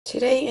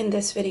Today in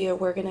this video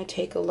we're going to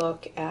take a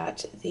look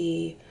at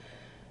the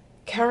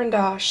Caran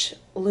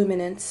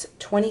Luminance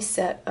 20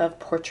 set of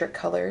portrait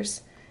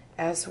colors,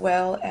 as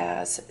well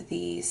as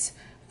these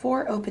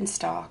 4 open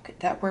stock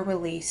that were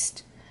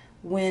released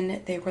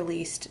when they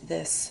released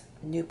this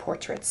new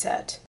portrait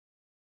set.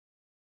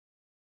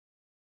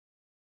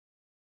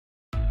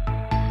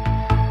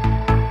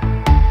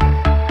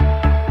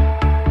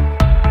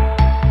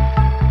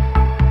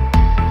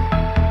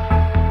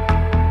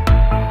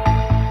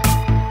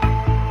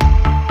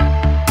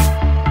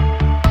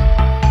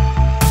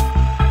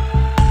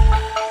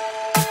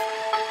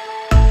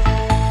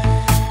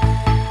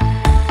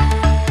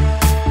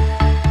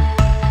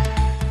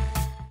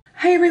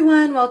 Hi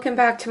everyone, welcome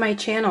back to my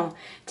channel.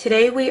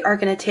 Today we are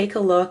going to take a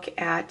look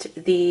at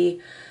the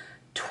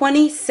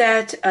 20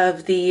 set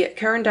of the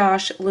Caran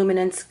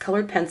Luminance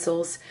colored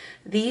pencils.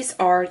 These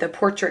are the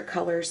portrait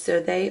colors, so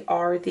they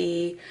are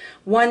the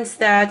ones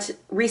that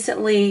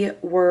recently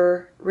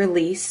were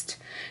released.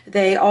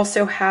 They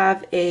also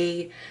have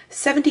a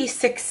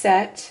 76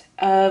 set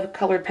of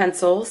colored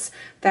pencils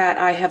that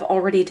I have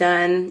already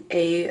done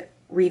a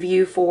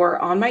review for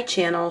on my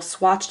channel,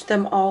 swatched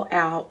them all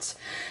out,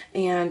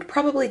 and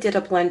probably did a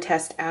blend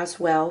test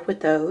as well with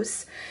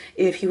those.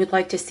 If you would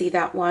like to see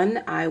that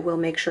one, I will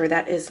make sure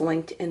that is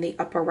linked in the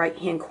upper right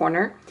hand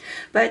corner.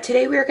 But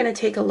today we are going to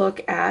take a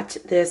look at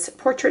this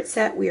portrait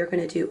set. We are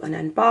going to do an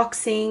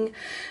unboxing,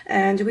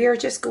 and we are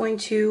just going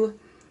to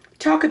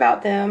talk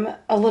about them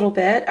a little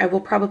bit. I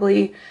will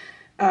probably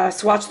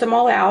swatch them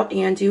all out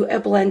and do a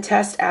blend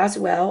test as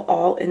well,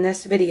 all in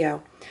this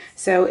video.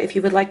 So if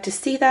you would like to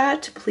see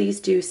that, please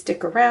do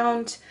stick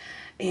around.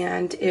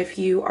 And if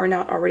you are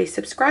not already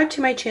subscribed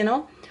to my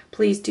channel,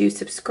 please do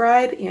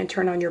subscribe and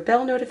turn on your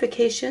bell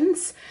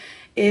notifications.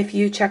 If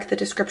you check the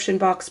description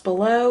box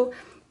below,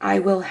 I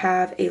will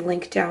have a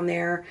link down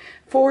there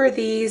for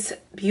these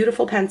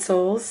beautiful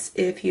pencils.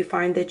 If you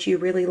find that you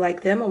really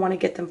like them and want to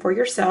get them for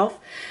yourself,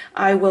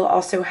 I will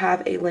also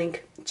have a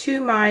link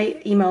to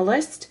my email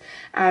list,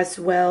 as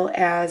well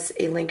as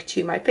a link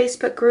to my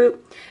Facebook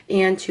group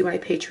and to my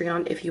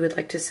Patreon if you would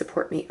like to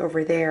support me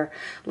over there.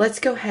 Let's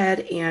go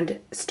ahead and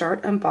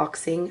start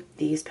unboxing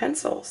these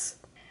pencils.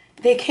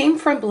 They came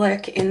from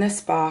Blick in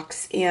this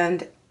box,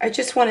 and I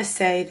just want to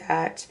say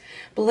that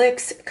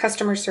Blick's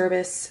customer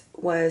service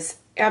was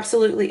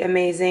absolutely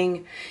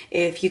amazing.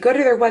 If you go to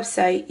their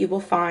website, you will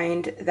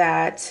find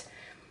that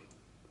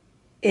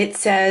it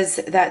says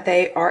that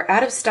they are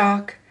out of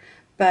stock,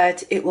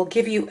 but it will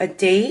give you a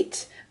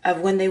date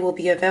of when they will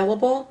be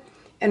available.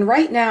 And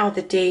right now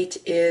the date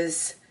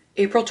is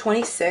April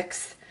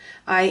 26th.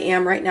 I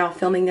am right now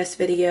filming this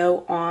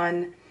video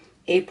on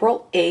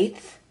April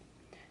 8th.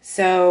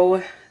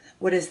 So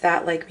what is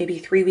that, like maybe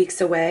 3 weeks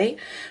away?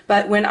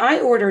 But when I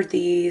ordered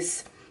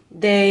these,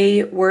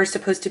 they were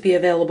supposed to be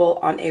available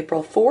on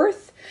April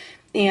 4th.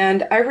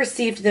 And I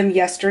received them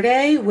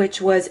yesterday,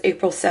 which was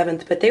April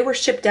 7th, but they were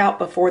shipped out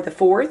before the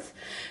 4th.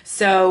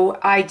 So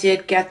I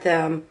did get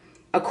them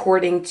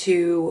according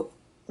to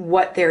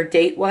what their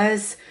date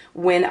was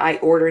when I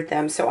ordered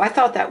them. So I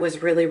thought that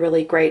was really,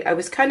 really great. I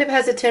was kind of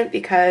hesitant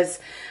because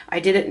I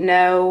didn't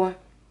know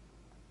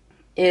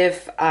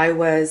if I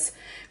was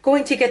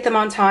going to get them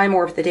on time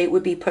or if the date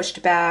would be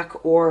pushed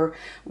back or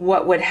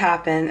what would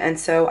happen. And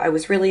so I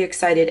was really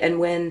excited. And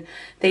when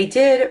they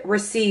did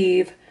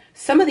receive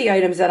some of the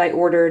items that I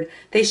ordered,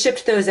 they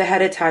shipped those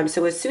ahead of time.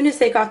 So as soon as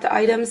they got the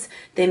items,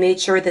 they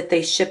made sure that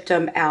they shipped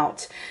them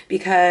out,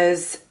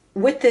 because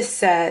with this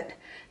set,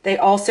 they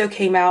also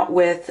came out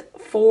with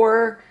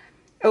 4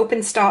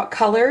 open stock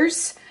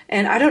colors,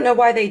 and I don't know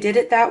why they did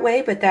it that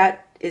way, but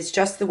that is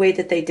just the way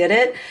that they did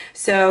it.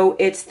 So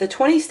it's the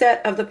 20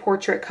 set of the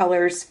portrait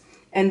colors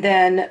and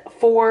then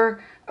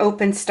 4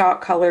 open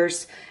stock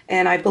colors,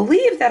 and I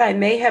believe that I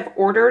may have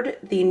ordered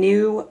the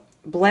new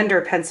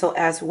blender pencil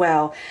as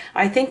well.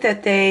 I think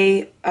that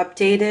they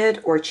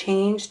updated or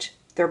changed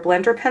their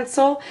blender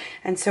pencil,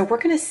 and so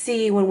we're going to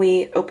see when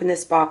we open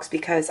this box,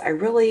 because I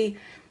really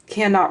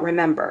cannot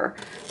remember.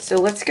 So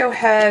let's go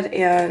ahead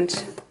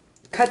and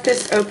cut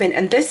this open.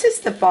 And this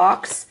is the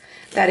box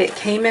that it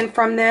came in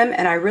from them,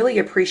 and I really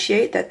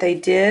appreciate that they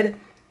did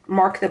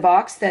mark the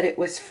box that it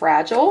was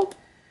fragile,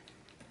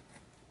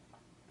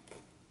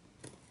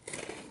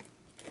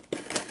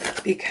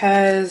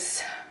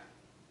 because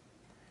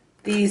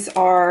these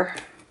are,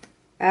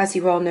 as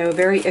you all know,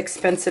 very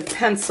expensive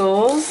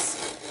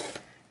pencils,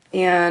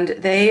 and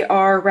they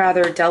are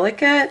rather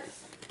delicate.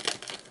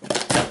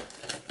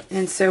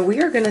 And so we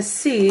are going to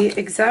see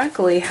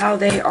exactly how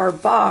they are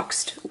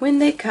boxed when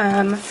they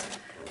come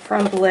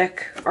from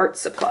Blick Art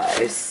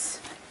Supplies.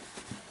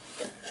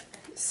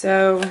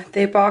 So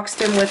they boxed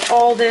them with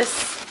all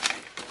this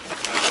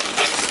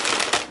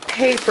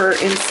paper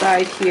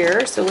inside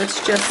here. So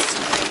let's just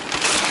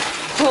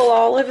pull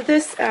all of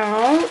this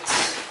out.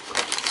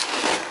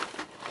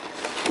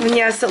 And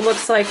yes, it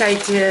looks like I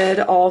did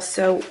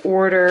also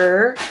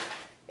order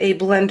a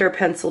blender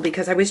pencil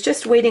because I was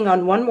just waiting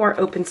on one more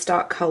open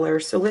stock color.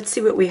 So let's see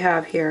what we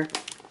have here.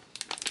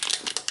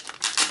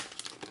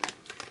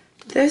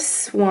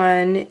 This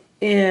one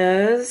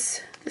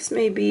is, this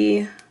may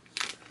be,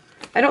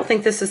 I don't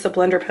think this is the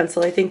blender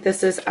pencil. I think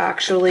this is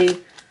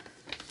actually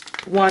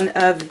one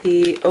of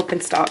the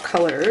open stock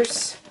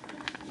colors.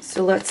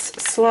 So let's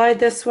slide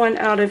this one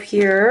out of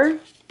here.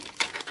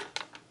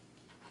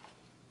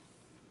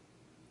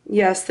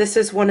 Yes, this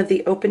is one of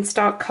the open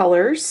stock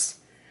colors.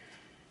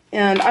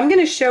 And I'm going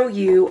to show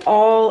you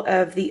all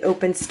of the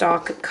open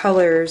stock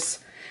colors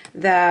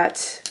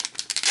that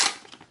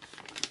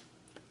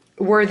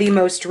were the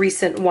most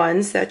recent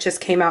ones that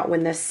just came out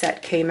when this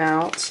set came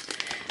out.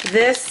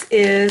 This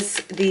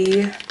is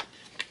the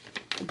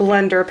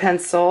blender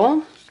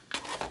pencil.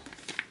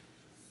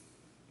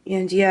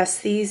 And yes,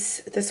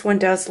 this one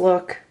does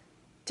look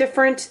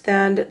different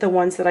than the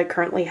ones that I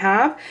currently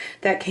have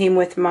that came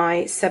with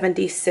my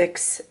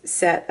 76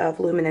 set of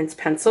Luminance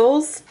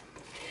pencils.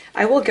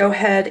 I will go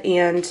ahead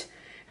and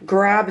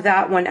grab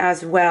that one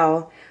as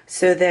well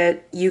so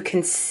that you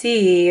can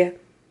see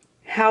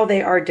how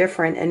they are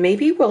different, and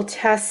maybe we'll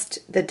test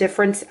the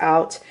difference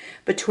out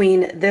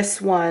between this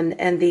one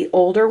and the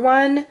older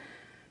one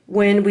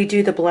when we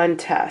do the blend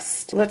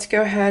test. Let's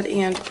go ahead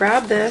and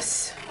grab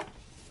this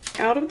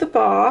out of the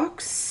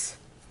box.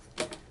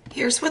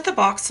 Here's what the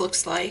box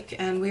looks like,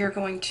 and we are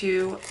going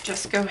to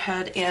just go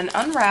ahead and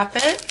unwrap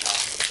it.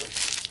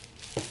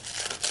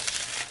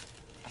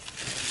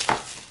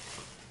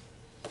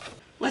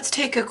 Let's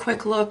take a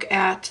quick look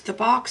at the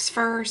box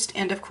first,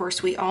 and of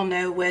course we all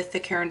know with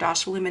the Caran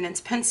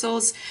Luminance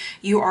pencils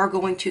you are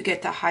going to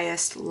get the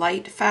highest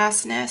light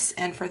fastness,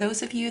 and for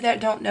those of you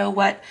that don't know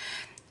what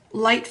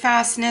light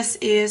fastness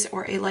is,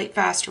 or a light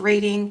fast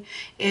rating,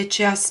 it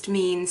just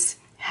means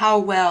how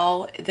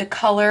well the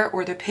color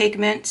or the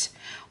pigment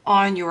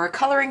on your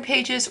coloring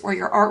pages or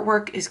your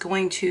artwork is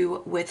going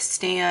to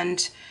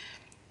withstand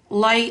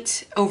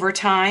light over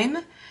time.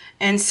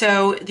 And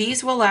so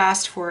these will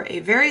last for a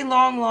very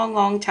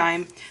long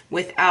time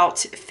without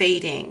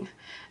fading.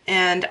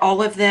 And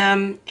all of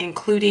them,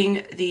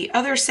 including the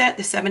other set,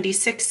 the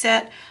 76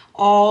 set,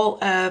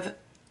 all of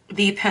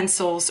the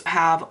pencils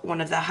have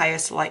one of the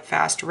highest light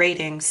fast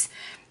ratings.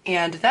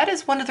 And that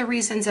is one of the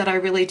reasons that I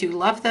really do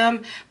love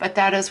them, but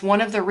that is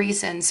one of the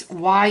reasons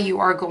why you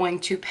are going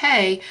to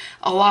pay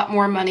a lot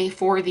more money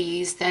for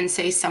these than,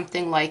 say,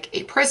 something like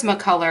a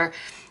Prismacolor,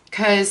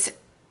 because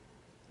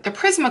the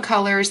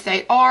Prismacolors,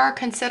 they are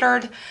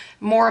considered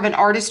more of an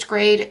artist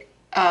grade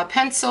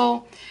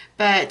pencil,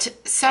 but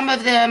some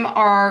of them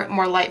are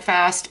more light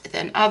fast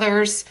than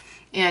others.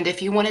 And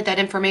if you wanted that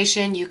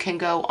information, you can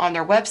go on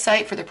their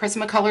website. For the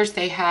Prismacolors,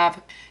 they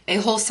have a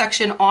whole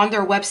section on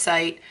their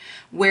website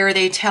where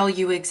they tell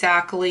you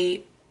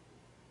exactly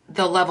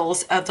the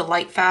levels of the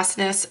light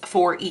fastness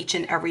for each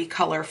and every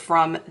color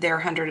from their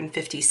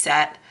 150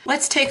 set.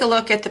 Let's take a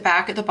look at the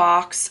back of the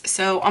box.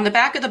 So on the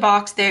back of the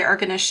box, they are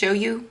going to show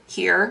you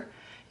here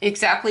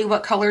exactly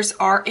what colors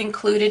are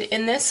included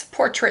in this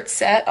portrait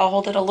set. I'll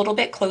hold it a little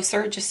bit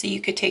closer just so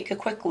you could take a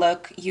quick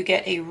look. You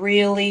get a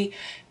really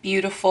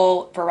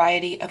beautiful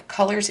variety of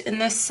colors in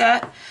this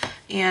set,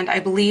 and I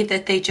believe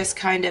that they just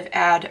kind of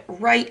add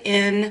right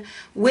in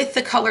with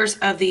the colors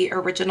of the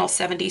original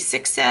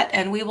 76 set,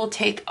 and we will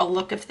take a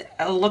look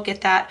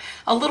at that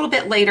a little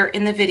bit later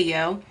in the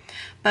video.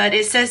 But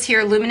it says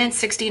here, Luminance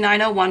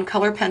 6901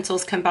 color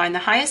pencils combine the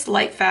highest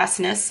light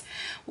fastness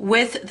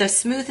with the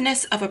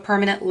smoothness of a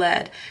permanent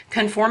lead.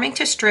 Conforming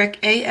to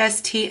strict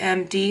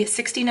ASTM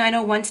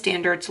D6901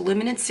 standards,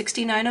 Luminance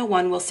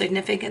 6901 will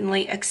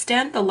significantly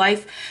extend the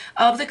life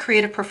of the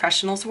creative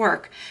professional's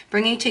work,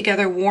 bringing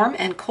together warm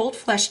and cold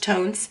flesh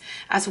tones,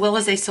 as well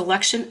as a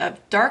selection of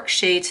dark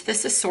shades.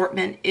 This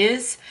assortment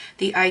is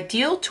the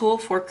ideal tool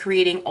for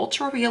creating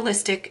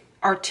ultra-realistic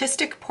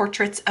artistic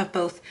portraits of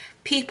both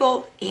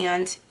people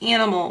and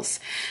animals.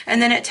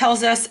 And then it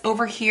tells us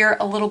over here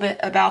a little bit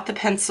about the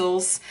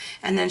pencils,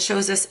 and then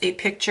shows us a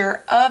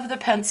picture of the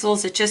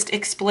pencils. It just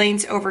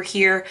explains over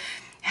here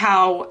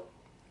how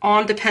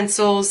on the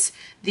pencils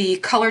the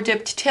color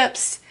dipped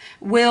tips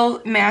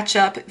will match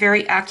up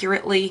very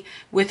accurately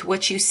with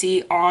what you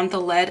see on the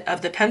lead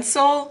of the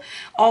pencil.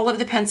 All of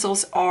the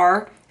pencils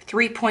are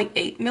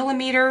 3.8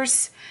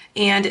 millimeters,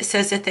 and it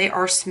says that they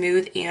are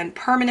smooth and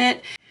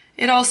permanent.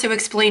 It also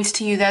explains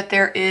to you that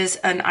there is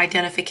an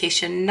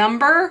identification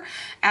number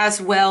as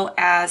well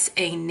as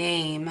a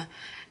name.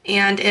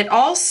 And it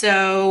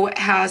also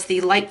has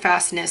the light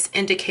fastness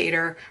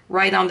indicator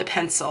right on the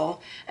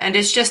pencil. And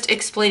it's just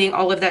explaining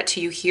all of that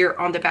to you here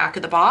on the back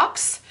of the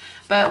box.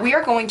 But we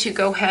are going to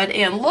go ahead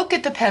and look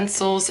at the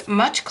pencils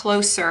much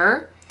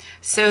closer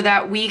so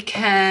that we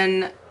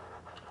can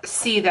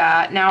see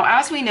that. Now,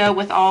 as we know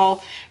with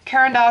all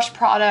Caran d'Ache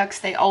products,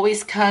 they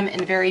always come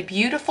in very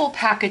beautiful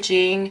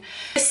packaging.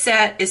 This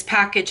set is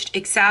packaged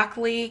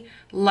exactly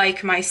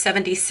like my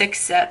 76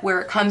 set,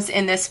 where it comes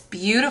in this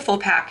beautiful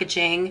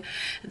packaging.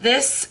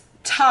 This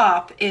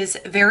top is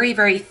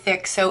very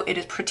thick, so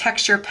it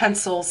protects your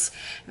pencils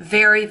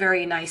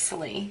very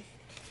nicely.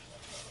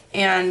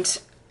 And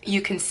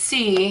you can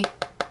see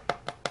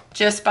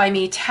just by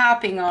me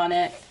tapping on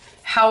it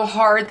how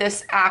hard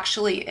this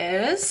actually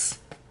is.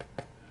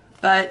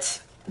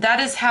 But that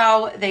is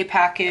how they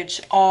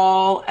package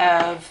all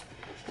of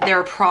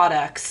their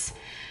products.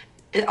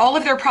 All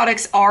of their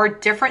products are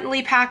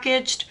differently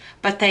packaged,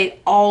 but they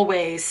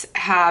always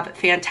have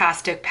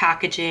fantastic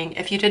packaging.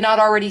 If you did not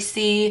already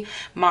see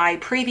my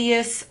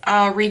previous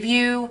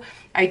review,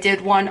 I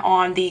did one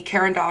on the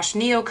Caran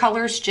Neo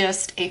colors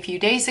just a few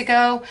days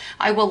ago.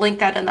 I will link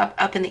that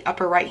up in the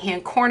upper right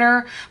hand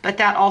corner, but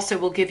that also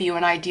will give you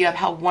an idea of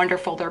how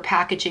wonderful their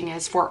packaging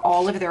is for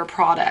all of their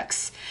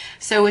products.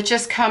 So it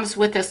just comes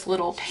with this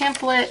little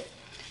pamphlet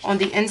on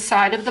the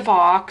inside of the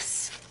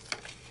box.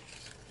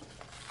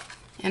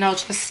 And I'll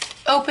just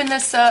open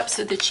this up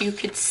so that you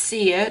could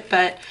see it,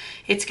 but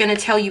it's going to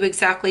tell you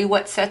exactly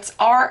what sets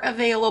are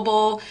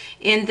available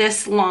in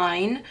this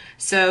line.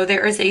 So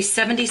there is a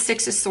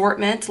 76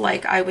 assortment,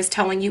 like I was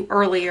telling you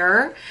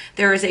earlier.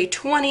 There is a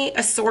 20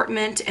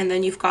 assortment, and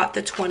then you've got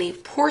the 20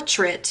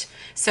 portrait.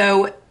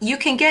 So you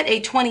can get a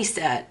 20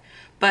 set,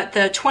 but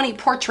the 20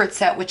 portrait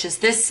set, which is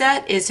this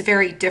set, is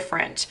very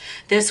different.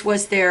 This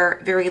was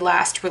their very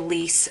last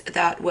release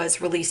that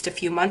was released a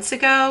few months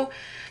ago.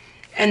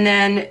 And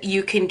then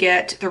you can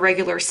get the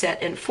regular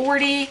set in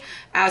 40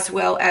 as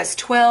well as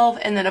 12.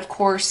 And then of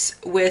course,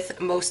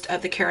 with most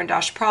of the Caran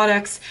d'Ache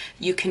products,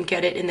 you can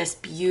get it in this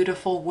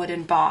beautiful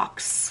wooden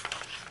box.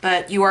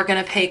 But you are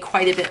going to pay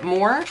quite a bit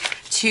more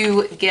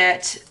to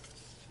get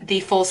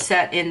the full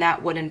set in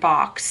that wooden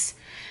box.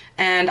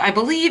 And I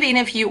believe even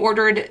if you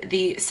ordered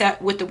the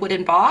set with the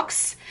wooden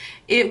box,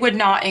 it would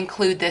not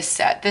include this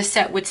set. This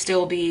set would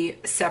still be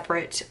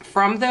separate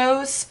from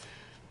those.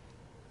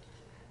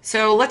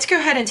 So let's go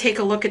ahead and take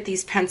a look at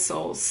these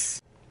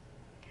pencils.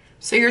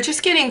 So you're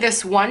just getting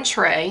this one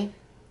tray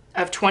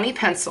of 20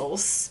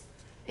 pencils,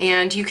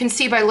 and you can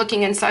see by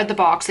looking inside the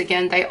box,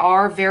 again, they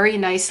are very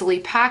nicely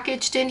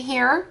packaged in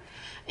here,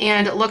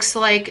 and it looks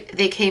like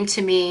they came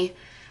to me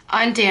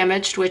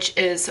undamaged, which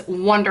is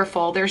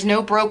wonderful. There's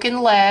no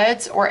broken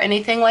leads or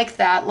anything like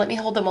that. Let me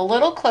hold them a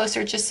little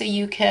closer just so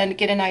you can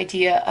get an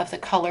idea of the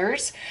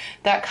colors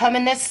that come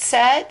in this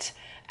set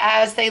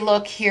as they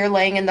look here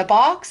laying in the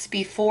box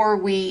before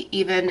we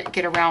even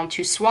get around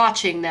to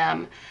swatching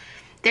them.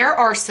 There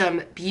are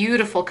some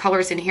beautiful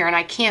colors in here, and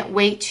I can't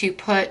wait to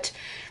put,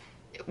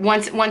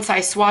 once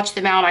I swatch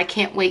them out, I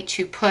can't wait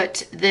to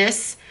put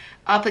this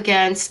up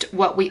against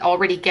what we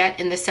already get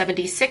in the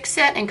 76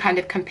 set and kind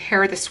of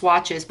compare the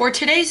swatches. For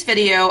today's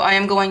video, I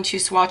am going to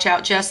swatch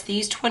out just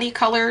these 20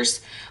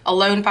 colors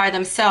alone by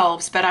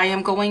themselves, but I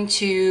am going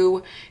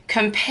to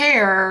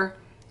compare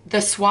the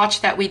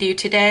swatch that we do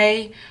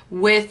today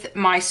with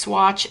my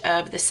swatch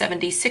of the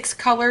 76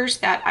 colors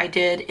that I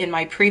did in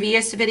my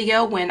previous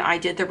video when I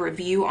did the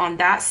review on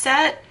that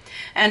set.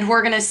 And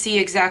we're going to see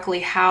exactly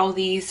how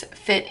these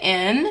fit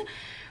in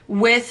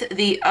with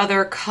the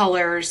other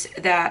colors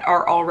that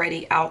are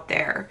already out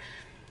there.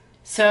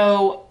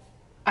 So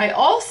I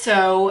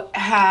also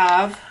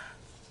have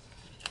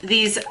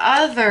these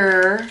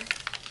other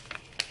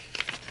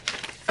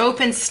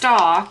open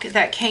stock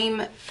that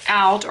came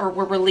out or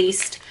were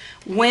released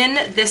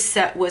when this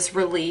set was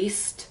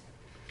released.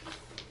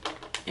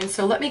 And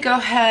so let me go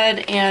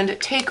ahead and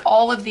take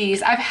all of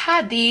these. I've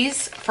had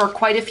these for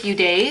quite a few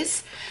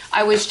days.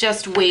 I was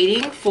just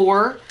waiting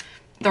for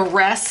the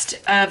rest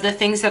of the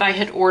things that I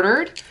had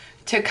ordered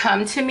to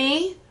come to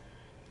me.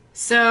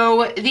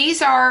 So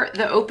these are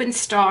the open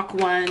stock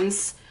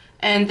ones,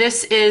 and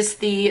this is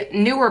the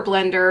newer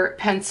blender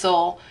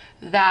pencil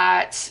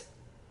that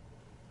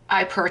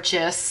I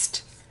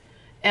purchased.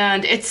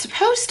 And it's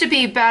supposed to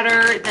be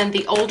better than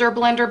the older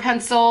blender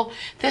pencil.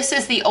 This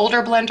is the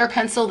older blender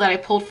pencil that I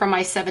pulled from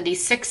my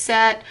 76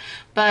 set,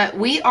 but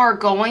we are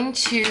going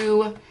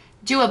to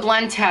do a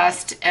blend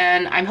test,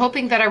 and I'm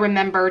hoping that I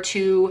remember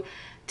to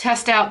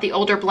test out the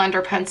older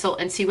blender pencil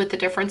and see what the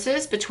difference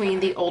is between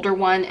the older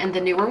one and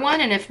the newer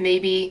one, and if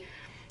maybe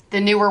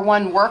the newer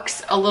one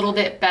works a little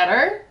bit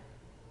better.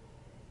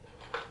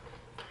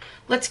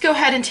 Let's go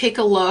ahead and take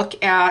a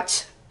look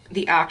at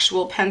the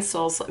actual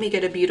pencils. Let me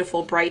get a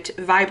beautiful, bright,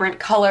 vibrant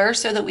color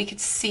so that we could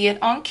see it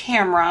on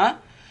camera.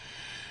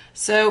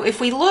 So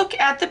if we look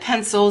at the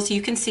pencils,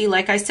 you can see,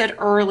 like I said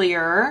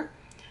earlier,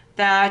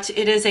 that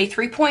it is a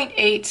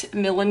 3.8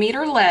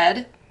 millimeter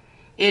lead.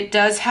 It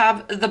does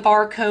have the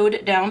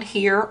barcode down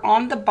here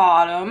on the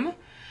bottom,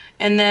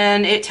 and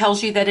then it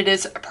tells you that it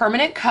is a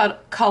permanent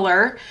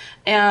color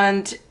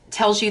and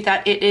tells you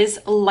that it is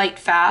light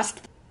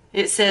fast.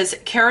 It says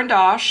Caran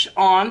d'Ache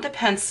on the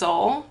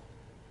pencil.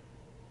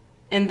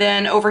 And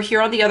then over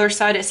here on the other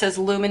side, it says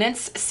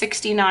Luminance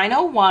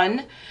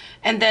 6901.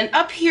 And then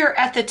up here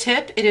at the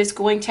tip, it is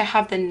going to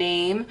have the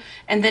name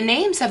and the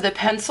names of the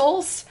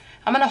pencils.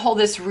 I'm going to hold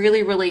this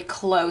really, really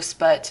close,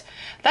 but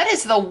that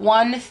is the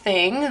one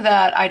thing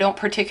that I don't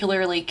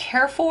particularly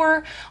care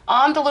for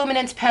on the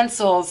Luminance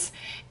pencils,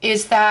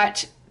 is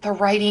that the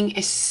writing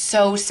is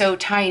so, so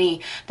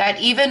tiny that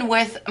even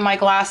with my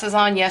glasses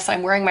on, yes,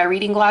 I'm wearing my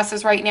reading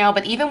glasses right now,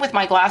 but even with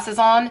my glasses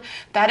on,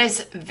 that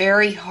is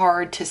very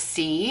hard to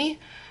see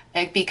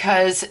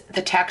because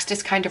the text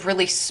is kind of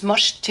really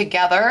smushed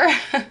together.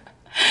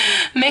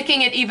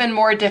 making it even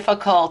more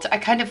difficult. I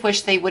kind of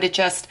wish they would have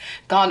just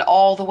gone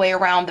all the way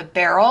around the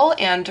barrel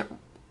and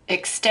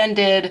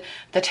extended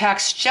the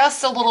text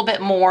just a little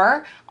bit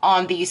more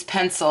on these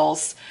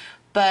pencils.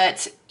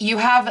 But you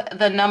have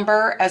the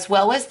number as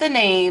well as the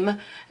name,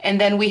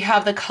 and then we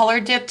have the color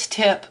dipped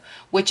tip,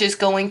 which is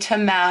going to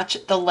match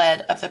the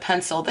lead of the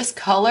pencil. This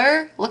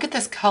color, look at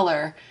this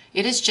color.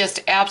 It is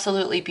just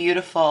absolutely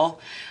beautiful.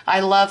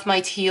 I love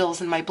my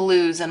teals and my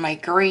blues and my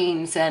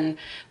greens, and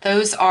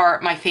those are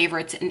my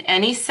favorites in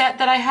any set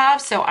that I have.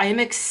 So I am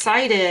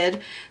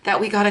excited that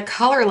we got a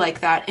color like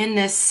that in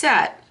this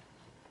set.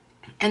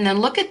 And then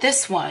look at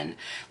this one.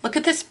 Look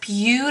at this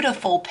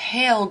beautiful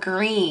pale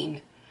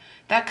green.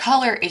 That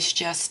color is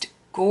just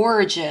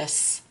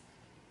gorgeous.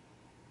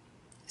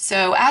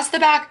 So as the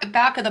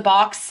back of the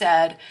box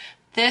said,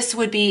 this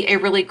would be a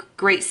really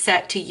great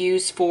set to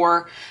use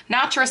for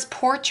not just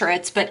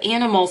portraits, but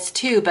animals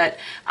too. But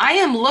I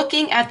am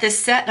looking at this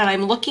set and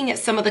I'm looking at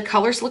some of the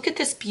colors. Look at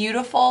this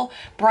beautiful,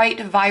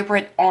 bright,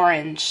 vibrant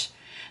orange.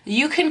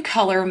 You can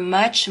color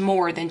much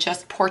more than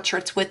just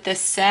portraits with this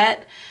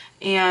set.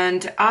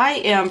 And I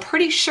am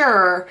pretty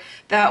sure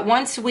that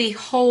once we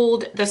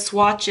hold the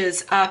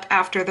swatches up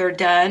after they're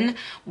done,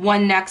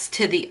 one next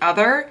to the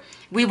other,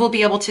 we will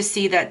be able to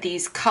see that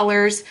these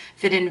colors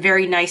fit in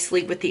very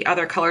nicely with the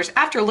other colors.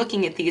 After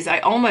looking at these, I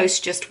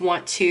almost just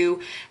want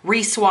to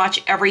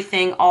re-swatch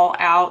everything all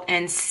out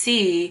and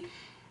see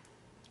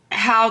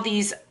how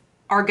these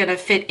are going to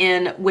fit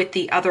in with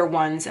the other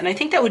ones. And I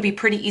think that would be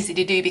pretty easy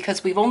to do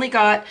because we've only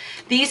got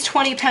these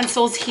 20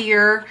 pencils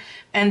here.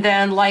 And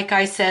then, like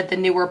I said, the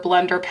newer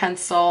blender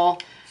pencil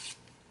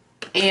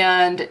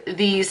and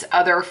these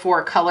other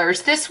 4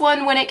 colors. This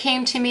one, when it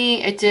came to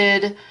me, it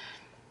did,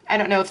 I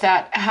don't know if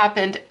that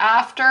happened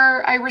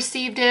after I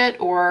received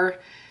it or,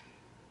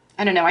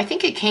 I don't know, I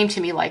think it came to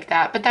me like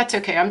that, but that's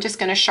okay. I'm just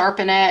going to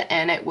sharpen it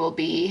and it will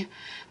be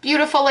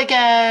beautiful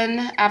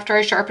again after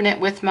I sharpen it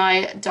with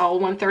my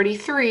Dahle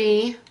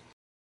 133.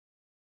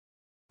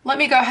 Let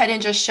me go ahead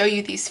and just show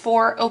you these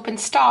 4 open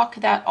stock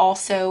that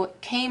also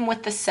came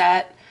with the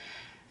set.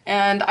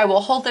 And I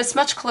will hold this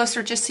much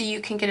closer just so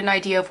you can get an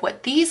idea of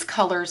what these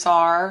colors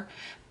are.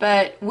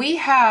 But we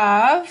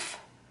have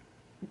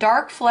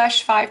Dark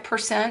Flesh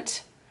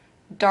 5%,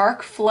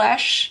 Dark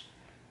Flesh,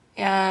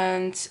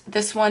 and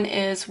this one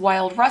is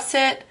Wild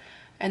Russet,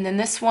 and then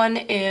this one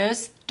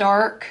is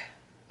Dark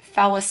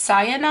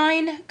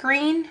Phthalocyanine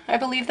Green, I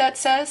believe that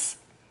says.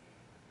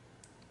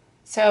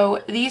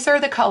 So these are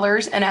the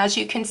colors, and as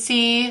you can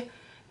see,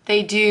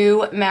 they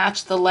do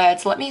match the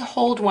leads. Let me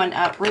hold one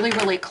up really,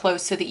 really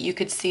close so that you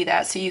could see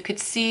that. So you could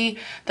see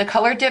the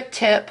color dip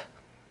tip,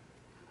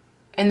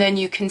 and then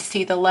you can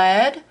see the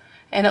lead,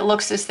 and it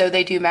looks as though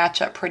they do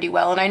match up pretty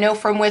well. And I know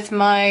from with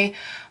my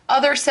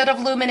other set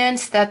of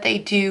luminance that they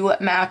do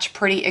match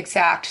pretty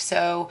exact.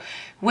 So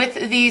with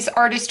these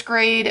artist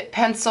grade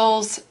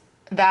pencils,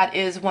 that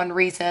is one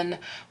reason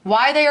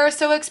why they are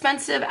so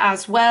expensive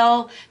as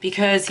well,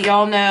 because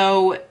y'all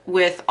know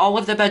with all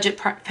of the budget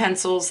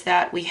pencils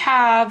that we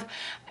have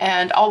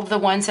and all of the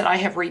ones that I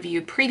have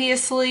reviewed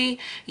previously,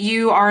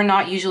 you are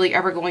not usually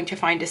ever going to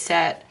find a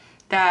set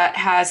that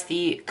has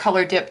the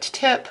color dipped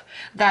tip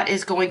that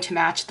is going to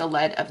match the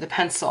lead of the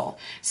pencil.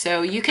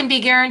 So you can be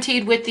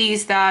guaranteed with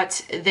these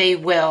that they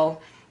will.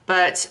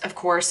 But of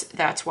course,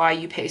 that's why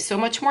you pay so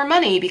much more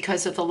money,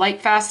 because of the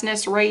light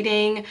fastness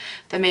rating,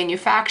 the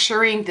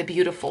manufacturing, the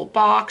beautiful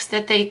box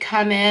that they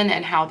come in,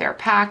 and how they're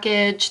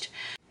packaged.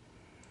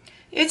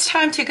 It's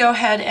time to go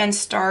ahead and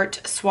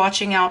start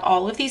swatching out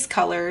all of these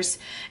colors.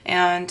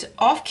 And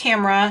off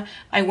camera,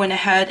 I went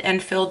ahead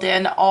and filled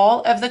in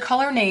all of the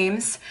color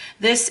names.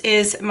 This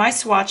is my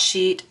swatch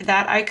sheet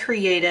that I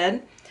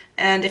created.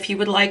 And if you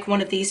would like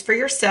one of these for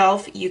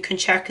yourself, you can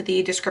check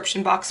the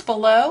description box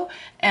below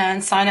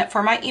and sign up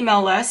for my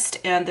email list,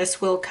 and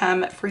this will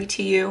come free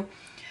to you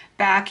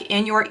back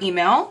in your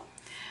email.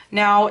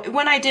 Now,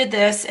 when I did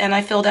this and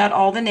I filled out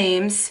all the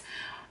names,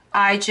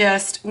 I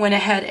just went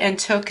ahead and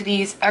took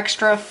these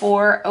extra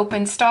 4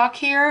 open stock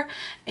here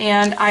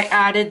and I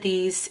added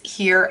these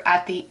here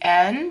at the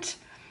end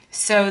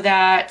so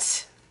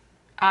that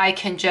I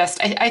can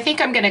just, I think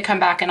I'm going to come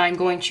back and I'm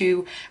going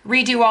to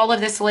redo all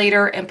of this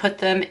later and put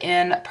them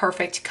in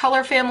perfect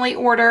color family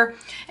order.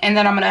 And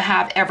then I'm going to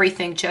have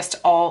everything just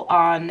all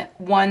on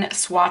one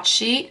swatch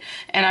sheet.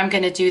 And I'm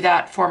going to do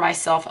that for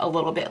myself a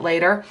little bit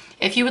later.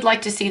 If you would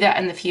like to see that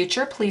in the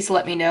future, please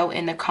let me know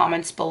in the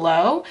comments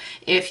below.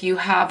 If you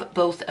have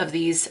both of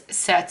these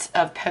sets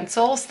of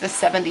pencils, the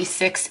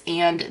 76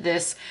 and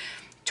this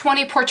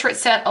 20 portrait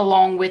set,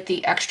 along with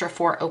the extra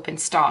 4 open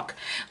stock.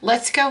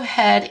 Let's go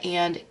ahead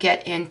and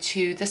get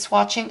into the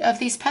swatching of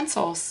these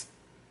pencils.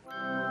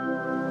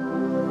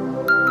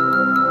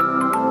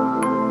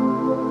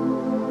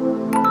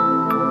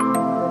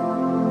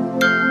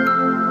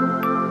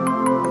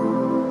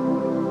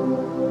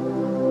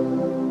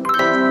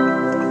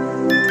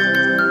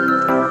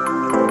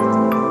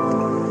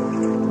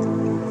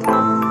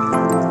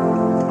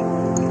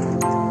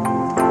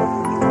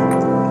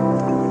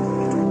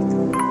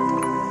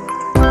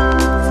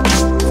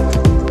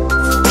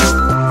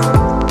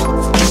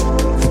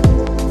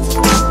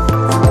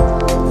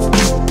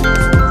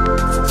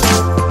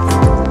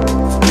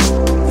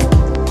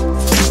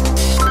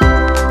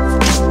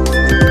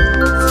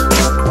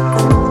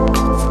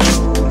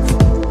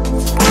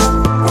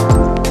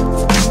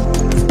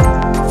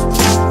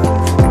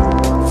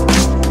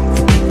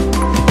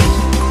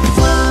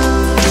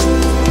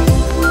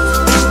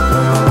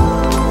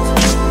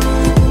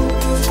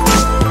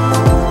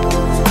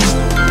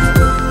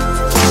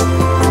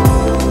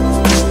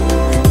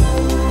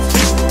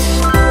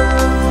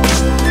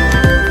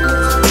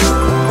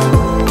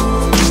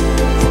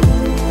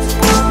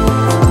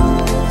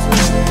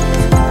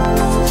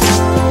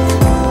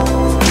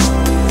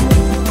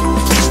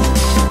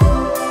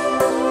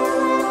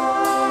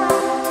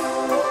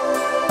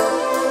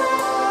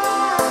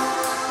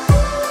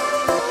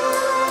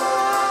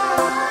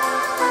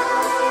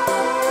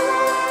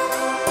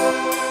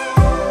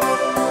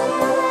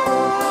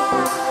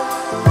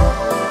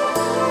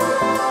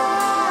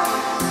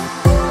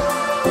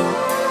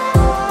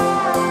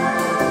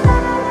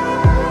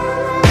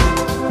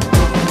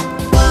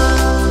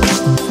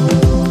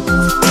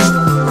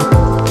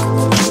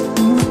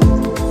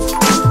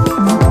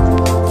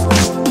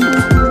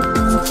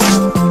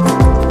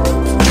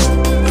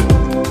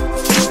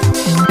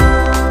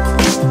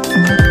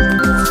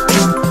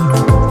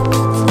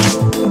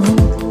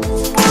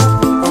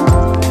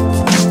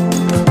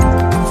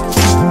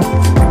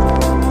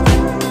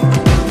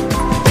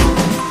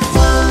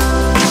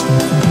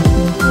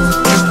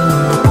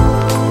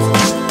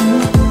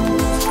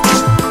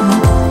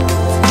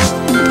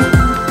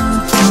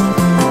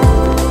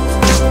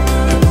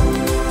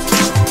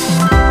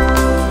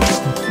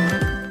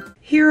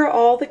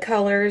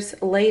 colors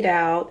laid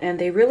out, and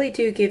they really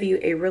do give you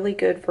a really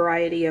good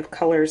variety of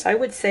colors. I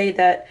would say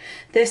that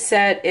this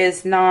set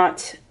is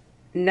not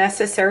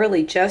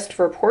necessarily just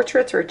for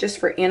portraits or just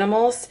for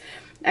animals.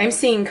 I'm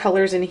seeing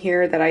colors in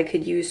here that I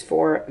could use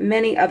for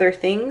many other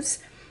things,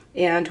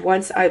 and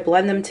once I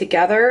blend them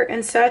together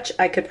and such,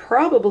 I could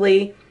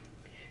probably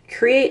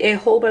create a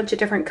whole bunch of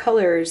different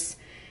colors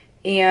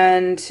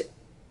and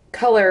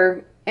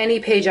color any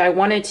page I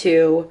wanted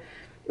to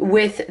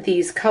with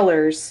these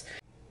colors.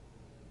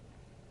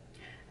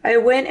 I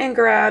went and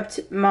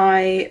grabbed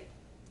my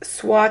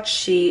swatch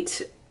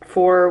sheet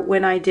for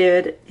when I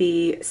did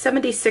the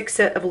 76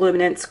 set of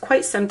Luminance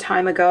quite some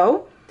time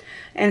ago.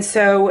 And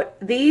so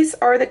these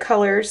are the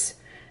colors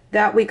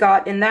that we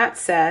got in that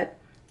set.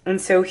 And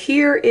so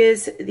here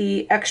is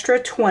the extra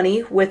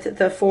 20 with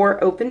the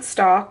 4 open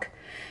stock.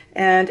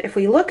 And if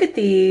we look at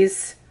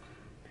these,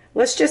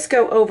 let's just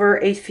go over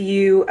a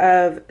few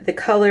of the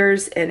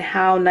colors and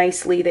how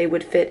nicely they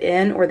would fit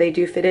in, or they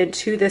do fit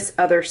into this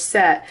other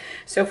set.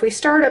 So if we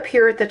start up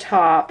here at the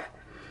top,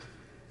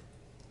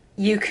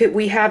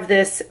 we have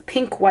this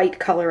pink white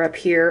color up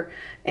here,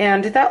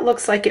 and that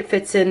looks like it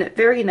fits in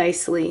very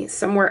nicely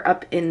somewhere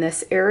up in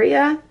this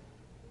area.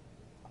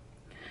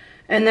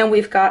 And then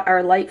we've got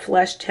our light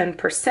flesh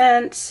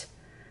 10%,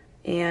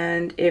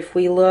 and if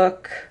we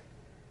look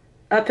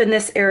up in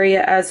this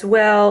area as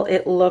well,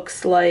 it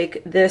looks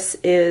like this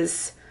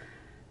is,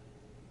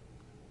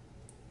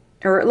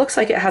 or it looks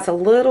like it has a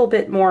little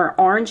bit more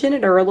orange in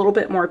it, or a little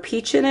bit more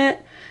peach in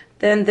it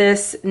than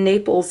this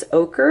Naples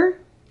ochre.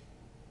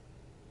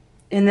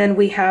 And then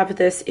we have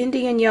this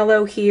Indian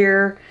yellow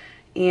here,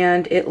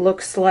 and it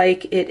looks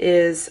like it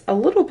is a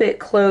little bit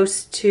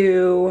close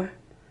to,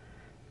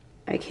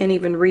 I can't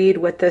even read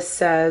what this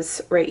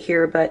says right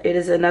here, but it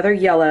is another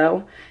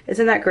yellow.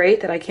 Isn't that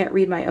great that I can't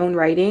read my own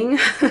writing?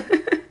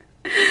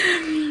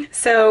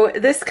 So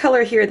this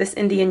color here, this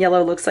Indian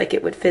yellow, looks like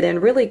it would fit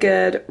in really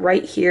good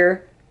right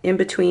here in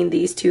between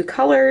these two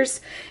colors.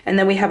 And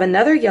then we have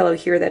another yellow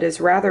here that is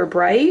rather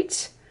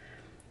bright.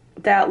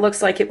 That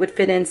looks like it would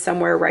fit in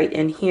somewhere right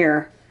in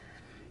here.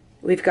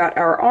 We've got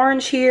our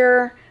orange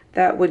here.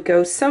 That would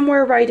go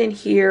somewhere right in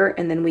here,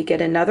 and then we get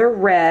another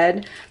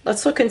red.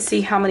 Let's look and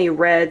see how many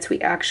reds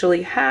we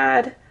actually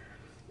had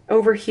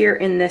over here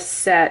in this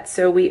set.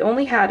 So we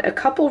only had a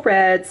couple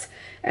reds,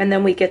 and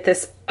then we get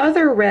this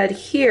other red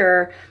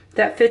here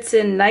that fits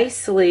in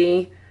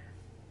nicely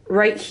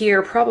right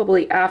here,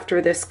 probably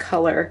after this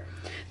color.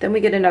 Then we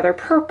get another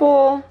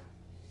purple,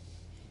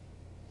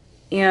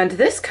 and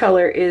this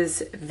color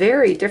is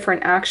very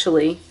different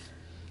actually.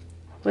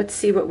 Let's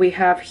see what we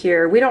have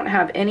here. We don't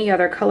have any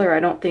other color, I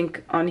don't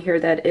think, on here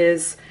that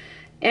is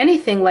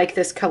anything like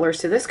this color.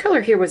 So this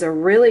color here was a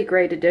really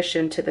great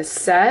addition to the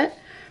set.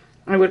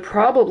 I would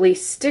probably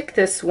stick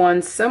this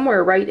one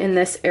somewhere right in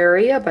this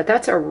area, but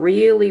that's a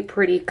really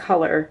pretty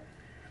color.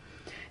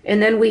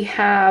 And then we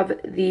have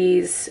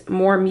these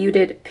more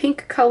muted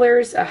pink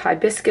colors, a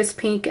hibiscus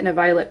pink and a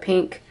violet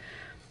pink.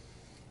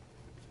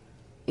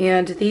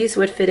 And these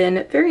would fit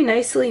in very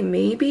nicely,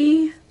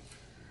 maybe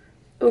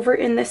over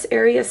in this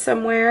area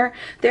somewhere.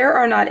 There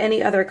are not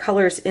any other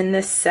colors in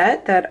this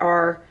set that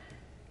are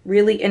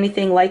really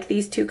anything like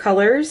these two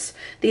colors.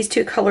 These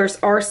two colors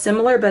are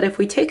similar, but if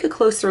we take a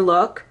closer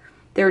look,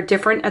 they're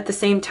different at the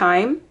same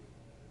time.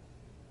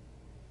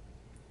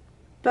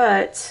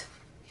 But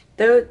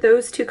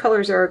those two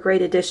colors are a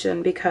great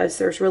addition because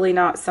there's really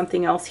not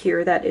something else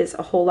here that is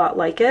a whole lot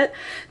like it.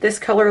 This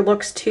color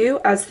looks too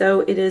as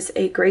though it is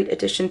a great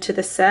addition to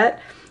the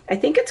set. I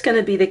think it's going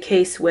to be the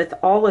case with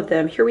all of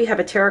them. Here we have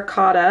a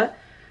terracotta,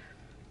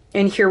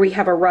 and here we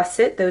have a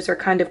russet. Those are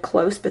kind of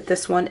close, but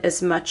this one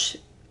is much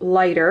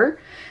lighter.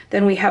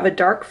 Then we have a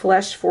dark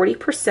flesh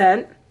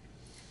 40%,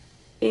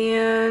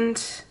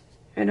 and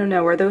I don't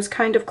know, are those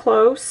kind of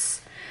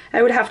close?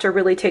 I would have to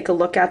really take a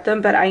look at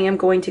them, but I am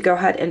going to go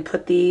ahead and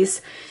put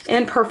these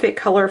in perfect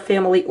color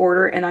family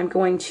order, and I'm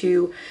going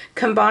to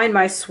combine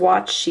my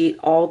swatch sheet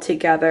all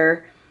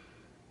together.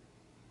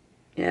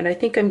 And I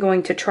think I'm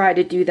going to try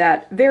to do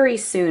that very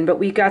soon. But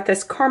we got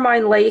this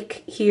Carmine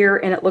Lake here,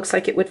 and it looks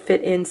like it would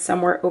fit in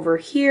somewhere over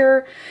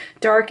here.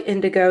 Dark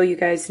indigo, you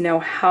guys know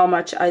how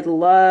much I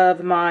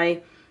love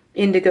my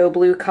indigo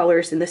blue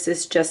colors, and this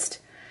is just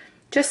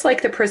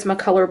like the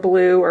Prismacolor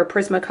blue or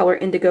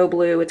Prismacolor indigo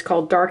blue. It's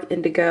called dark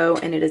indigo,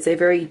 and it is a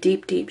very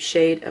deep, deep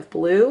shade of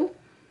blue.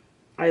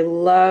 I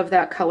love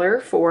that color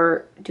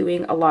for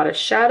doing a lot of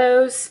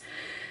shadows.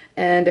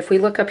 And if we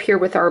look up here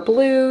with our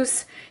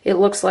blues, it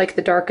looks like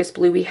the darkest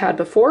blue we had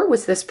before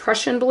was this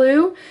Prussian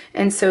blue,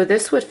 and so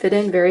this would fit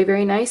in very,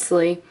 very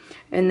nicely.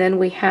 And then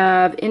we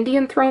have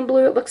Indian Throne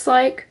blue, it looks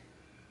like.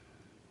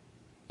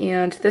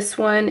 And this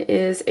one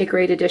is a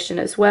great addition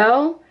as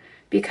well,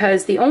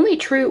 because the only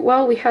true,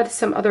 well, we had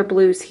some other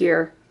blues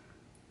here.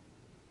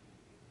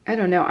 I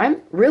don't know,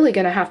 I'm really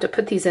going to have to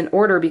put these in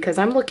order because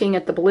I'm looking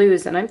at the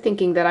blues and I'm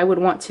thinking that I would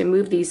want to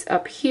move these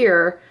up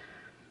here,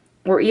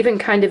 or even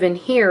kind of in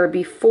here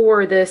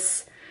before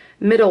this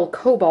middle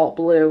cobalt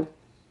blue.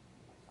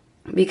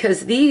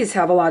 because these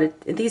have a lot of,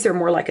 these are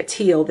more like a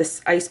teal.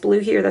 This ice blue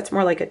here, that's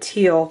more like a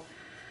teal.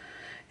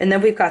 And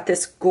then we've got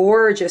this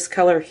gorgeous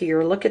color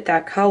here. Look at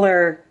that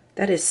color.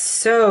 That is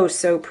so,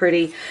 so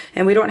pretty.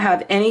 And we don't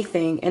have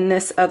anything in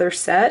this other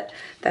set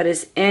that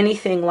is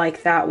anything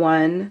like that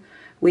one.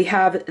 We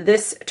have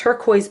this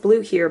turquoise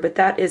blue here, but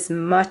that is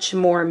much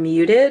more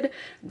muted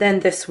than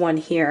this one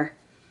here.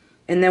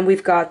 And then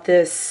we've got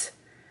this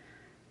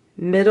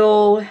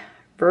middle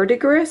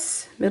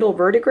verdigris,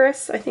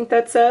 I think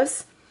that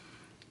says.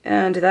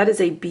 And that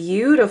is a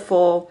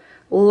beautiful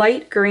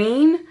light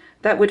green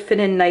that would fit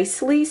in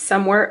nicely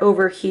somewhere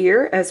over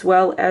here, as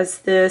well as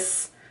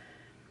this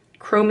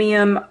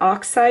chromium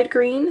oxide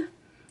green.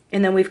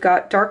 And then we've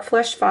got dark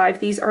flesh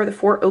 5. These are the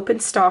 4 open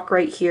stock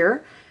right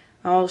here.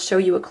 I'll show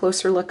you a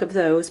closer look of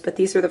those, but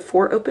these are the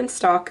 4 open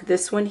stock.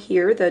 This one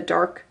here, the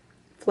dark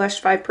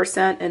flesh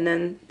 5%, and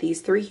then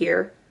these 3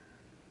 here.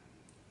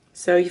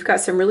 So you've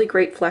got some really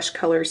great flesh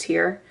colors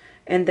here,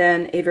 and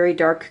then a very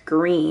dark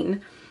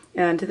green.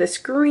 And this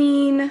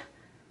green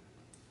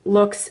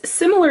looks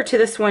similar to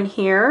this one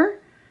here,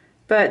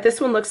 but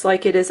this one looks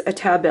like it is a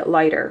tad bit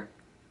lighter.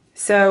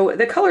 So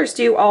the colors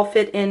do all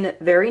fit in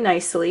very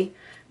nicely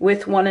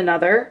with one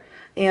another,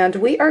 and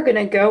we are going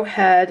to go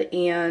ahead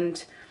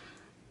and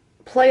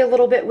play a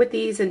little bit with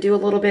these and do a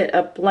little bit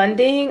of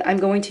blending. I'm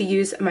going to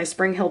use my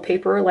Spring Hill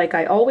paper like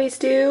I always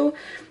do,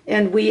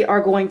 and we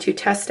are going to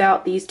test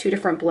out these 2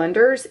 different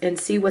blenders and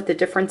see what the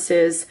difference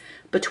is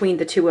between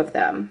the 2 of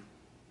them.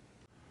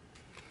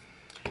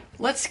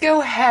 Let's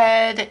go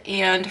ahead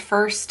and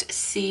first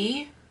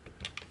see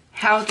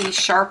how these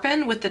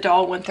sharpen with the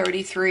Dahle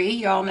 133.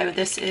 Y'all know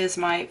this is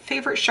my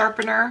favorite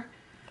sharpener,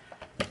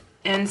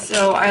 and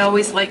so I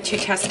always like to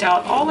test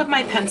out all of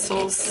my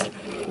pencils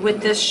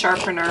with this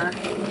sharpener.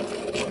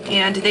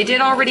 And they did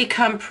already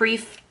come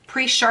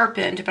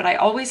pre-sharpened, but I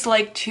always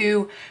like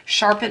to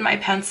sharpen my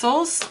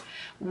pencils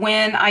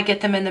when I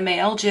get them in the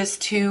mail,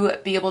 just to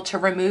be able to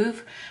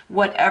remove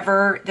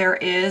whatever there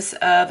is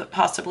of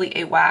possibly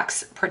a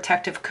wax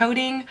protective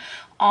coating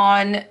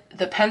on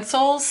the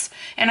pencils.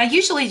 And I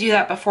usually do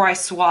that before I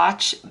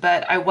swatch,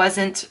 but I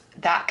wasn't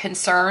that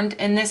concerned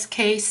in this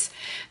case,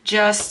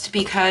 just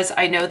because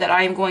I know that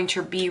I am going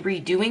to be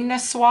redoing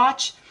this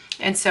swatch,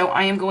 and so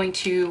I am going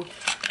to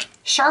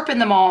sharpen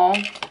them all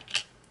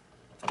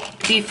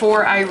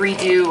before I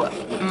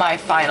redo my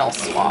final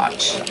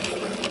swatch.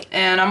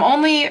 And I'm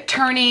only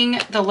turning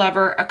the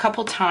lever a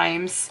couple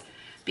times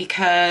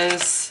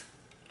because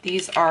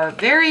these are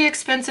very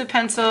expensive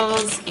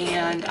pencils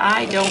and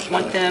I don't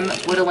want them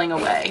whittling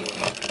away.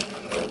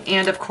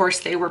 And of course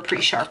they were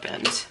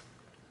pre-sharpened.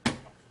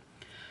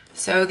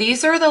 So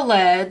these are the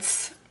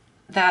leads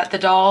that the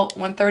Dahle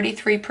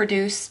 133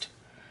 produced.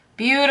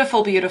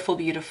 Beautiful, beautiful,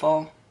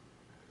 beautiful.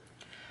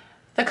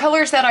 The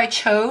colors that I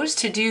chose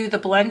to do the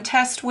blend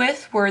test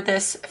with were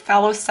this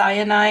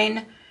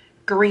phthalocyanine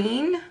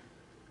green,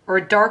 or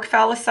dark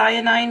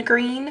phthalocyanine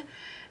green,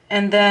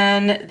 and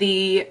then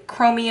the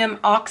chromium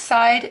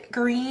oxide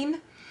green,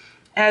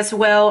 as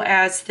well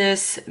as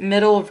this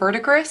middle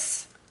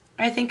verdigris,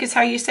 I think is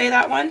how you say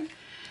that one.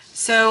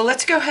 So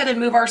let's go ahead and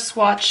move our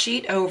swatch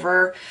sheet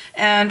over,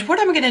 and what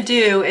I'm going to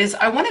do is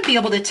I want to be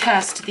able to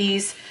test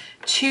these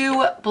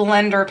 2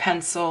 blender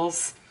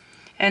pencils.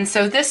 And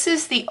so this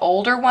is the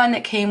older one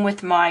that came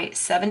with my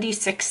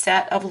 76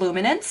 set of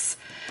Luminance.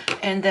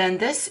 And then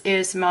this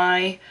is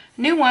my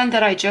new one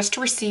that I just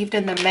received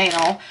in the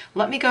mail.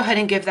 Let me go ahead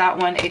and give that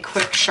one a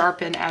quick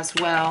sharpen as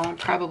well. I'm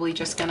probably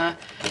just gonna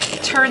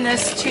turn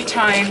this 2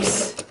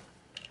 times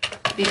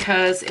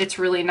because it's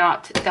really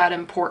not that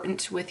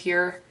important with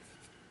your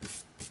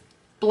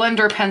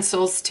blender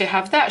pencils to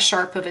have that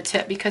sharp of a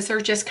tip, because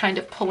they're just kind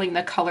of pulling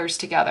the colors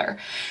together.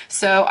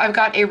 So I've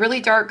got a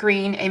really dark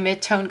green, a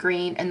mid-tone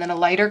green, and then a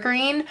lighter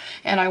green,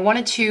 and I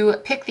wanted to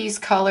pick these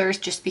colors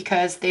just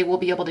because they will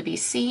be able to be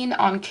seen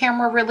on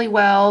camera really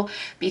well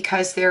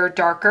because they're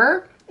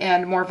darker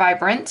and more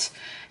vibrant.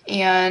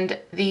 And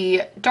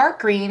the dark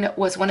green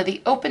was one of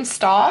the open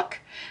stock,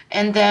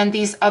 and then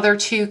these other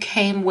 2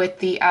 came with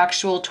the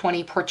actual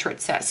 20 portrait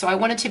set. So I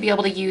wanted to be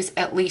able to use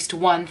at least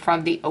one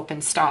from the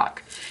open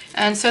stock.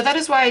 And so that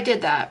is why I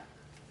did that.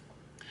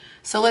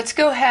 So let's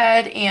go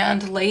ahead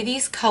and lay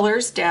these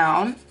colors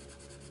down.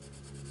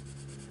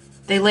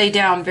 They lay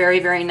down very,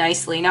 very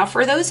nicely. Now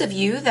for those of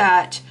you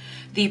that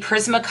the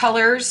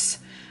Prismacolors,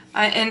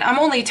 and I'm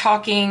only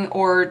talking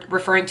or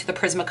referring to the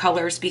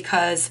Prismacolors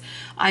because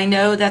I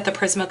know that the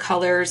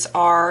Prismacolors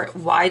are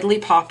widely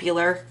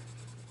popular,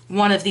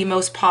 one of the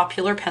most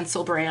popular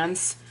pencil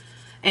brands.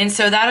 And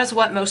so that is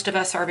what most of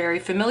us are very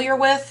familiar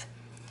with.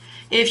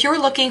 If you're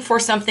looking for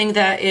something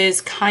that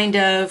is kind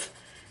of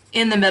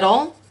in the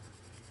middle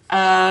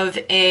of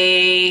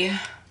a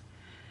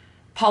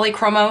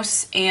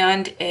Polychromos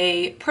and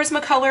a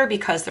Prismacolor,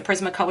 because the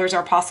Prismacolors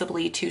are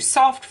possibly too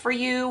soft for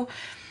you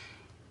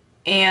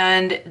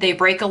and they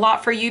break a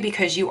lot for you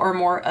because you are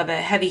more of a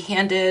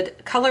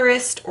heavy-handed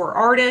colorist or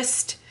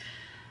artist,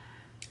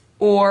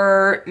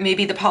 or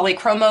maybe the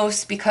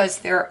polychromos, because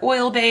they're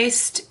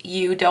oil-based,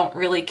 you don't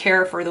really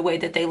care for the way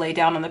that they lay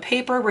down on the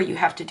paper, where you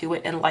have to do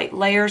it in light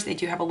layers. They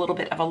do have a little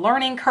bit of a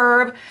learning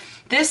curve.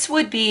 This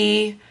would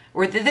be,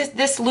 or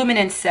this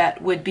luminance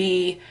set would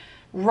be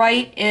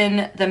right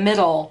in the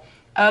middle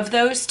of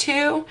those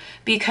two,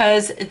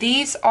 because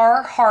these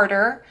are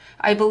harder.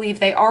 I believe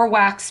they are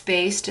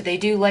wax-based. They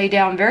do lay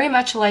down very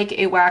much like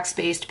a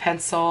wax-based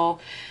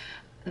pencil.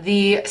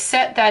 The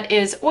set that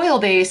is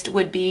oil-based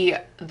would be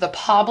the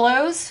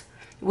Pablos,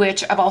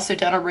 which I've also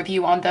done a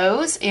review on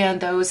those,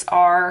 and those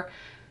are,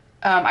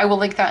 I will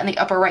link that in the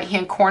upper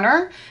right-hand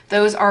corner.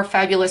 Those are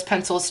fabulous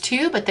pencils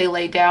too, but they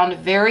lay down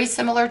very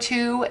similar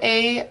to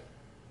a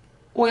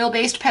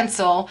oil-based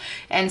pencil,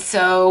 and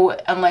so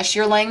unless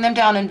you're laying them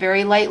down in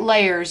very light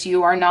layers,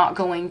 you are not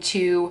going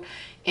to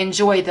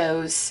enjoy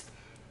those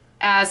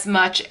as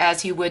much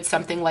as you would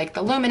something like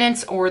the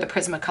Luminance or the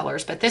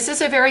Prismacolors. But this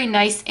is a very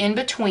nice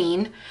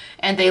in-between,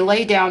 and they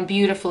lay down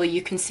beautifully.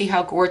 You can see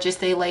how gorgeous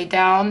they lay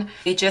down.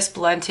 They just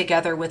blend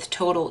together with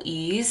total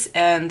ease,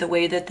 and the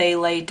way that they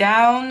lay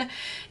down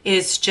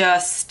is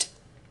just,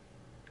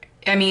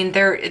 I mean,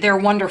 they're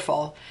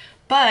wonderful.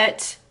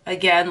 But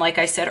again, like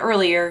I said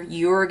earlier,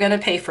 you're gonna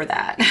pay for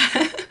that.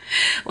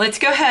 Let's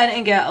go ahead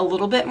and get a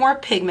little bit more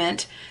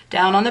pigment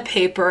down on the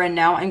paper, and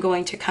now I'm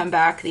going to come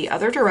back the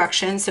other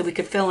direction so we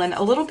could fill in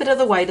a little bit of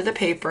the white of the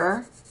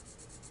paper.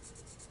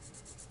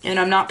 And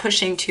I'm not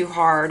pushing too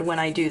hard when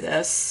I do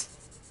this,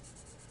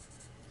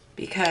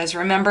 because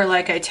remember,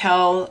 like I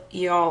tell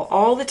y'all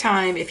all the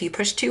time, if you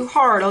push too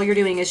hard, all you're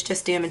doing is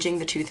just damaging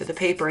the tooth of the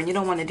paper, and you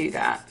don't want to do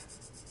that.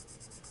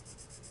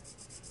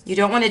 You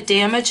don't want to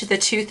damage the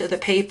tooth of the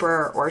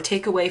paper or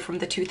take away from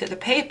the tooth of the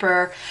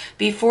paper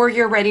before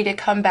you're ready to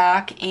come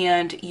back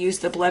and use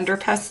the blender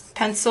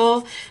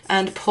pencil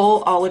and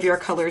pull all of your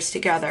colors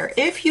together,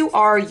 if you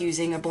are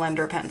using a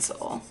blender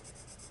pencil.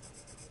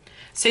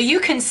 So you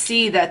can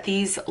see that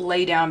these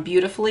lay down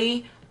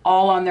beautifully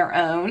all on their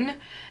own.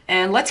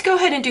 And let's go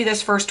ahead and do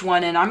this first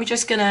one, and I'm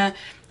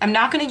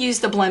not gonna use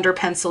the blender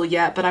pencil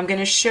yet, but I'm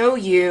gonna show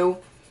you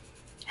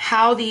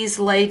how these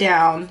lay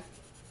down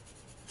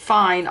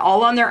fine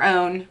all on their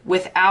own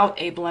without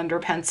a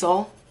blender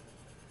pencil.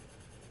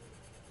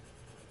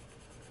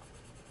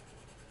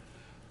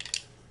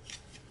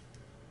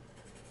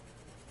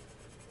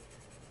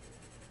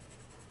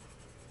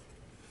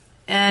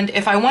 And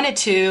if I wanted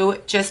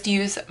to just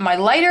use my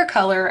lighter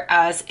color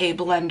as a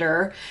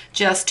blender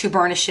just to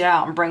burnish it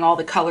out and bring all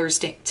the colors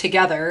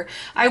together,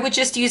 I would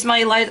just use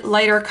my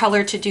lighter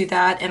color to do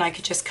that, and I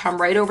could just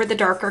come right over the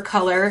darker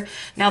color.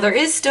 Now there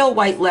is still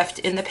white left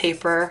in the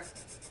paper,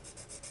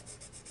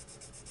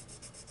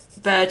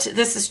 but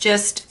this is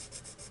just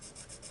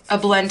a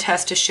blend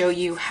test to show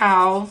you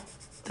how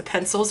the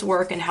pencils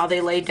work and how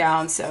they lay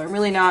down. So I'm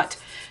really not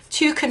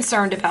too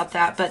concerned about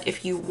that. But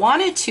if you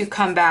wanted to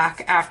come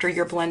back after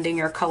you're blending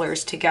your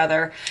colors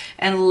together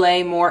and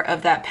lay more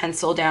of that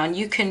pencil down,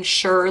 you can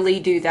surely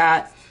do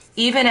that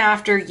even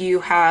after you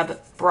have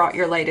brought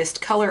your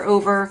lightest color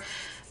over,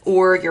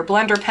 or your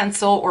blender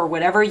pencil, or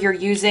whatever you're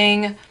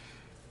using,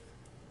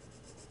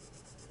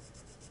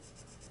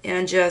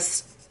 and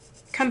just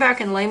come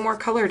back and lay more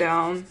color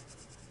down.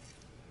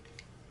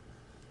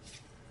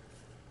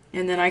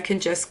 And then I can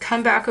just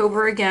come back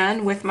over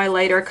again with my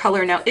lighter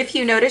color. Now, if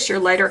you notice, your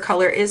lighter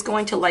color is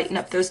going to lighten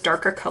up those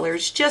darker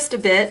colors just a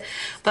bit,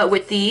 but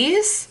with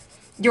these,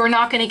 you're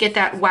not going to get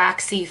that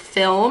waxy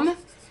film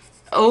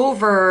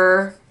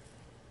over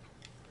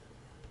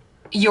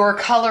your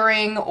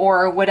coloring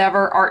or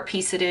whatever art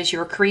piece it is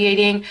you're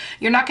creating.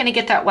 You're not going to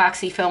get that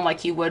waxy film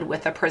like you would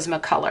with a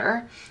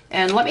Prismacolor.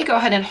 And let me go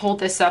ahead and hold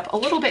this up a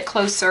little bit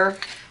closer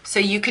so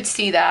you could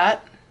see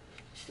that.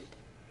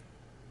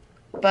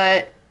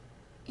 But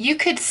you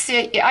could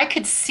see, I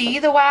could see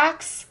the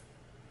wax,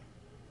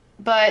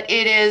 but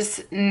it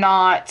is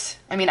not,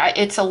 I mean,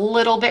 it's a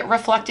little bit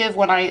reflective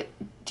when I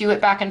do it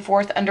back and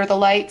forth under the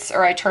lights,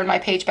 or I turn my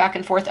page back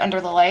and forth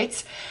under the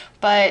lights,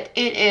 but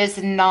it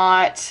is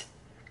not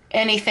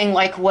anything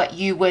like what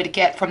you would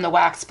get from the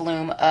wax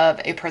bloom of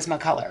a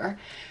Prismacolor,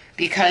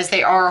 because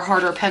they are a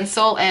harder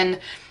pencil, and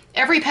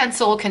every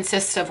pencil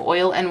consists of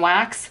oil and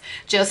wax.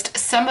 Just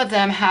some of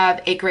them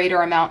have a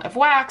greater amount of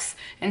wax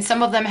and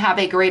some of them have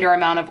a greater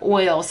amount of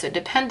oil. So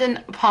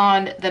dependent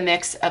upon the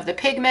mix of the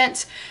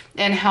pigment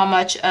and how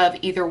much of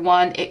either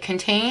one it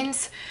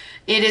contains,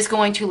 it is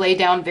going to lay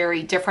down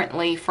very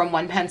differently from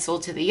one pencil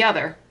to the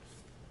other.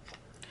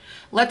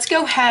 Let's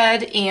go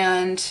ahead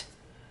and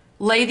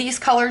lay these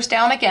colors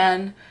down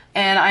again,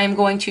 and I am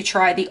going to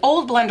try the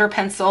old blender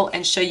pencil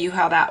and show you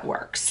how that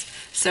works.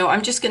 So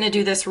I'm just going to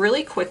do this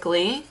really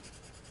quickly,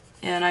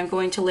 and I'm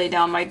going to lay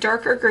down my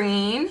darker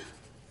green.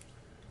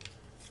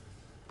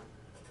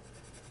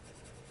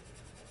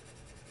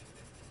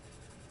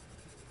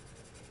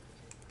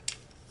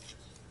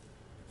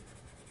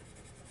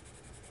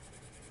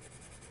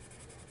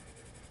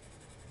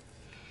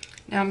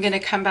 Now I'm going to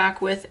come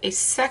back with a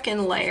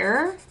second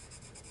layer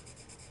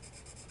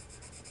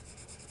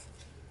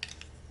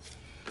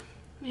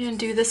and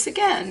do this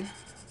again.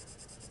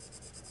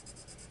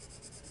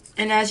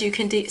 And as you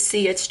can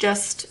see, it's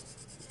just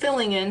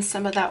filling in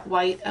some of that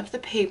white of the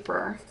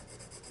paper.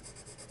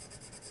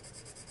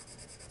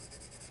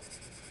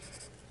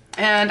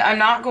 And I'm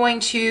not going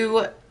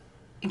to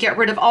get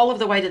rid of all of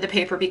the white of the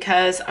paper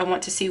because I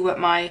want to see what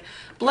my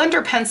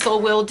blender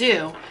pencil will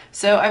do.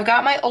 So I've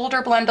got my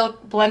older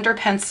blender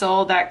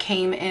pencil that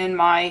came in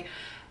my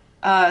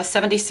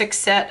 76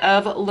 set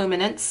of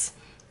Luminance,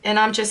 and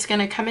I'm just going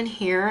to come in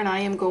here and I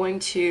am going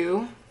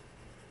to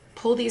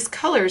pull these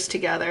colors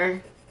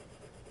together.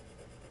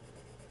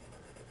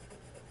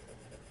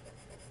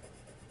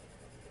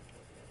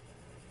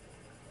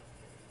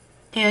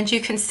 And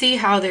you can see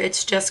how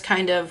it's just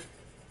kind of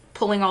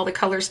pulling all the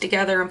colors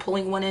together and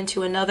pulling one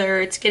into another.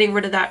 It's getting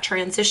rid of that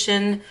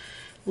transition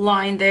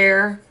line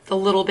there, the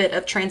little bit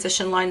of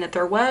transition line that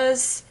there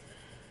was.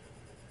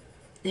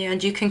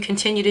 And you can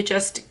continue to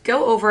just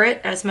go over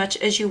it as much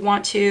as you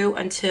want to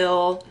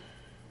until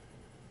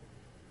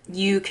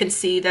you can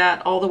see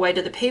that all the white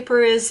of the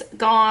paper is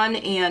gone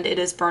and it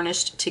is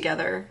burnished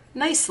together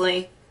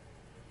nicely.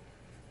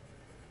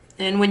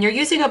 And when you're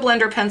using a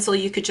blender pencil,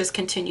 you could just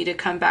continue to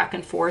come back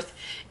and forth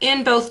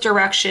in both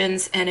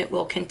directions, and it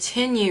will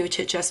continue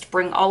to just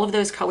bring all of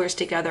those colors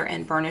together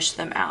and burnish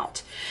them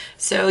out.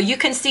 So you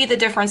can see the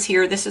difference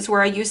here. This is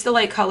where I used the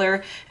light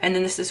color, and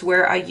then this is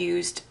where I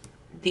used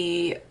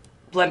the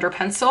blender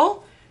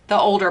pencil, the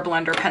older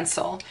blender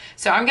pencil.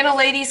 So I'm gonna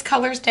lay these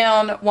colors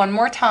down one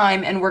more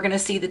time, and we're gonna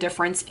see the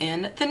difference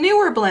in the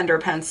newer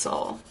blender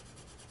pencil.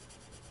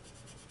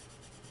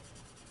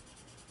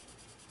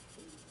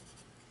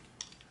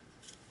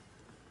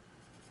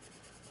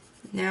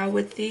 Now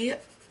with the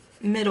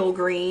middle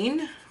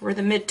green, or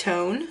the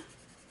mid-tone.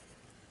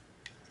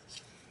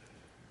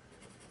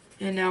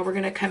 And now we're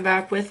going to come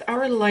back with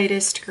our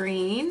lightest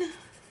green.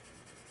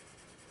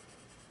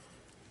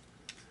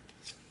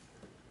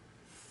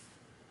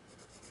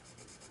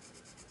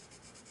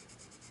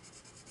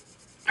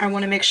 I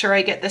want to make sure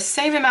I get the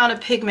same amount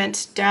of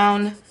pigment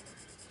down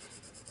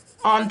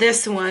on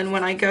this one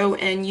when I go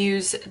and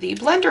use the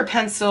blender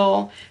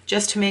pencil,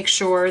 just to make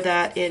sure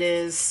that it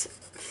is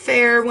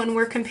fair when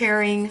we're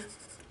comparing.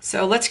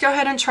 So let's go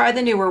ahead and try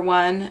the newer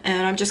one,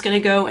 and I'm just going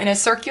to go in a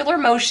circular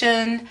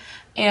motion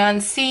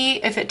and see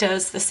if it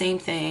does the same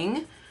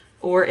thing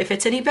or if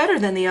it's any better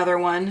than the other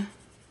one.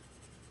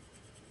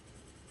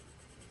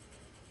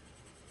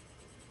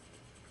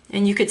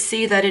 And you could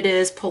see that it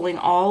is pulling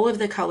all of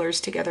the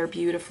colors together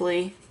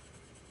beautifully.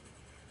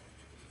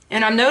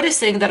 And I'm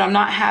noticing that I'm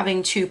not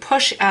having to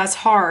push as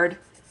hard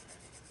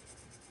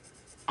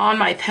on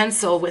my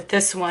pencil with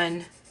this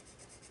one.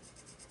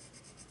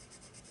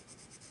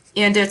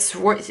 And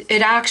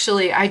it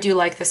actually, I do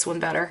like this one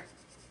better.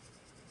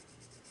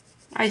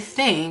 I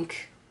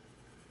think,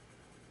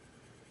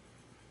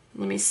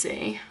 let me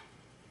see.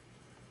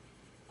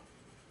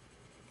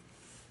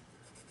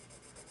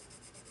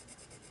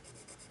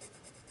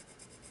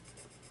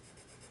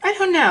 I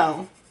don't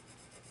know.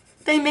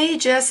 They may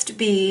just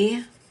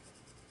be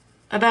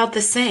about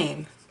the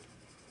same.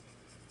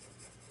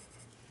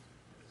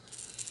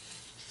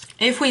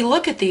 If we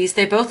look at these,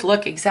 they both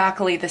look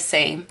exactly the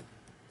same.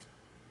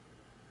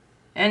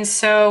 And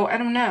so, I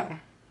don't know.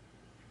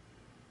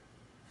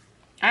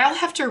 I'll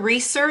have to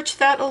research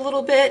that a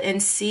little bit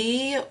and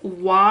see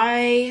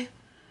why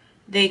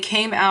they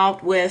came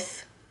out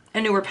with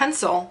a newer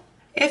pencil.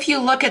 If you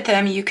look at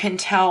them, you can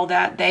tell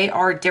that they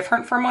are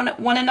different from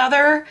one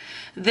another.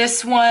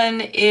 This one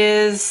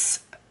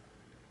is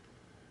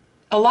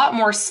a lot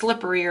more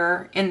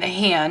slipperier in the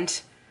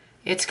hand.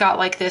 It's got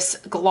like this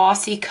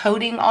glossy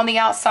coating on the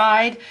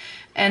outside,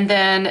 and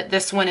then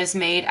this one is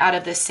made out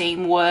of the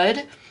same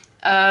wood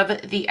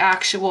of the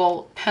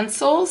actual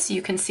pencils.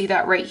 You can see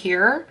that right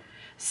here.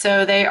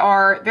 So they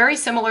are very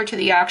similar to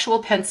the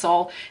actual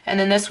pencil, and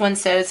then this one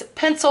says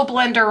pencil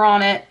blender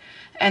on it,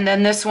 and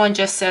then this one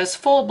just says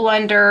full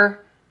blender,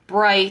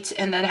 bright,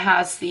 and then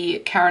has the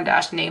Caran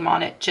name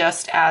on it,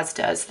 just as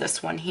does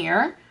this one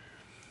here.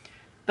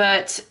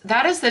 But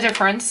that is the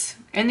difference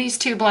in these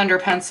two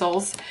blender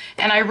pencils,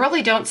 and I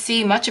really don't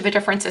see much of a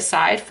difference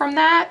aside from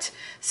that.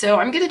 So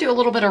I'm going to do a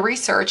little bit of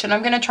research, and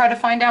I'm going to try to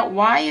find out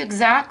why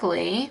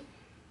exactly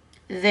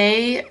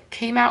they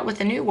came out with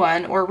a new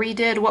one or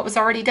redid what was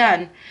already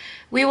done.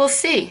 We will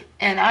see,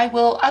 and I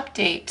will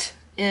update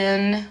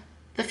in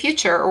the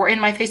future or in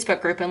my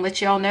Facebook group and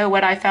let you all know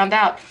what I found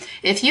out.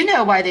 If you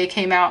know why they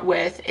came out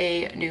with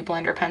a new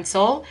blender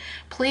pencil,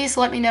 please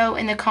let me know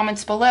in the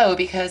comments below,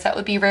 because that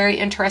would be very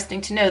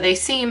interesting to know. They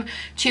seem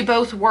to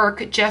both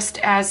work just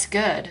as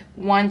good,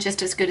 one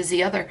just as good as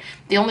the other.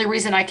 The only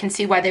reason I can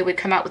see why they would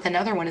come out with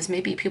another one is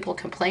maybe people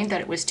complained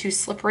that it was too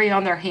slippery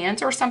on their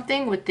hands or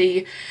something with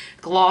the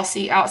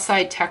glossy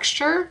outside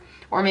texture,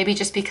 or maybe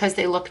just because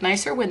they look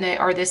nicer when they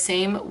are the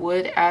same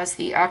wood as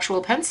the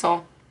actual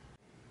pencil.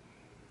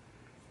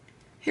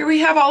 Here we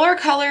have all our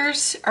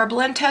colors. Our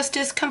blend test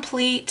is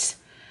complete,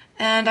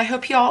 and I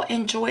hope you all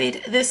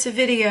enjoyed this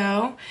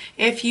video.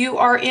 If you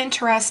are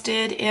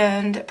interested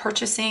in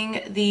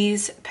purchasing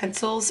these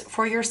pencils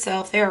for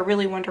yourself, they are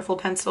really wonderful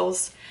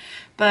pencils.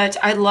 But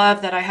I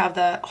love that I have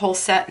the whole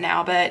set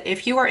now. But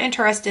if you are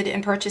interested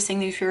in purchasing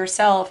these for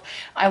yourself,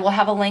 I will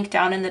have a link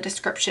down in the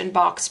description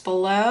box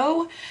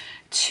below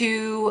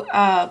to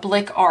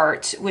Blick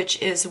Art,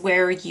 which is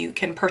where you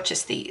can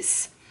purchase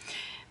these.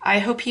 I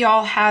hope you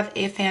all have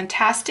a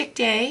fantastic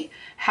day.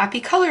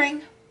 Happy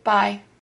coloring. Bye.